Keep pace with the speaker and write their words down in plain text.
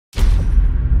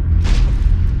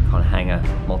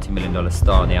a multi-million-dollar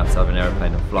star on the outside of an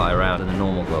airplane and fly around in the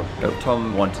normal world. But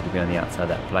Tom wanted to be on the outside of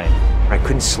that plane. I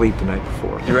couldn't sleep the night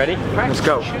before. You ready? Let's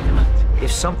go.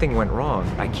 If something went wrong,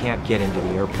 I can't get into the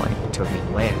airplane until we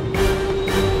land.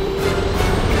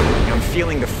 I'm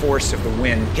feeling the force of the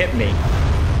wind hit me.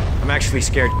 I'm actually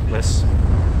scared shitless.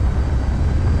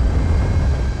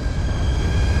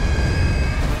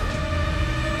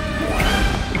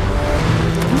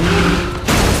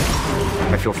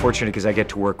 I feel fortunate because I get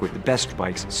to work with the best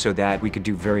bikes so that we could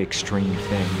do very extreme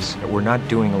things. We're not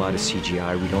doing a lot of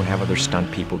CGI. We don't have other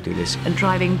stunt people do this. And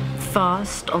driving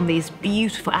fast on these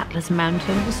beautiful Atlas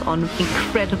mountains on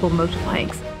incredible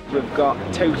motorbikes. We've got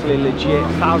totally legit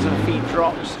 1,000 feet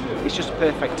drops. It's just a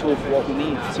perfect tool for what we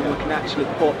need. So we can actually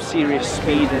put serious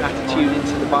speed and attitude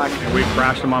into the bike. We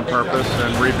crashed them on purpose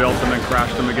and rebuilt them and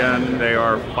crashed them again. They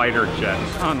are fighter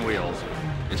jets on wheels.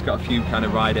 It's got a few kind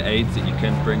of rider aids that you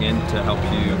can bring in to help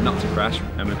you not to crash,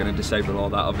 and we're going to disable all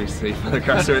that obviously for the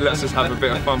crash, so it lets us have a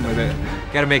bit of fun with it.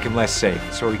 Got to make them less safe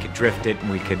so we can drift it and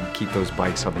we can keep those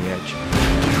bikes on the edge.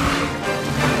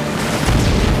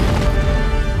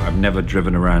 I've never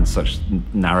driven around such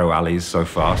narrow alleys so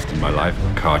fast in my life.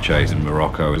 A car chase in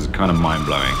Morocco is kind of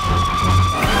mind-blowing.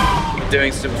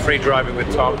 Doing some free driving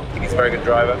with Tom. I think he's a very good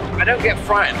driver. I don't get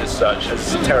frightened as such,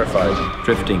 as terrified.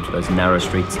 Drifting through those narrow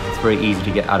streets, it's very easy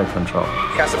to get out of control.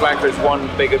 Casablanca is one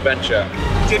big adventure.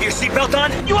 Do you have your seatbelt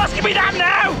on? You asking me that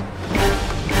now?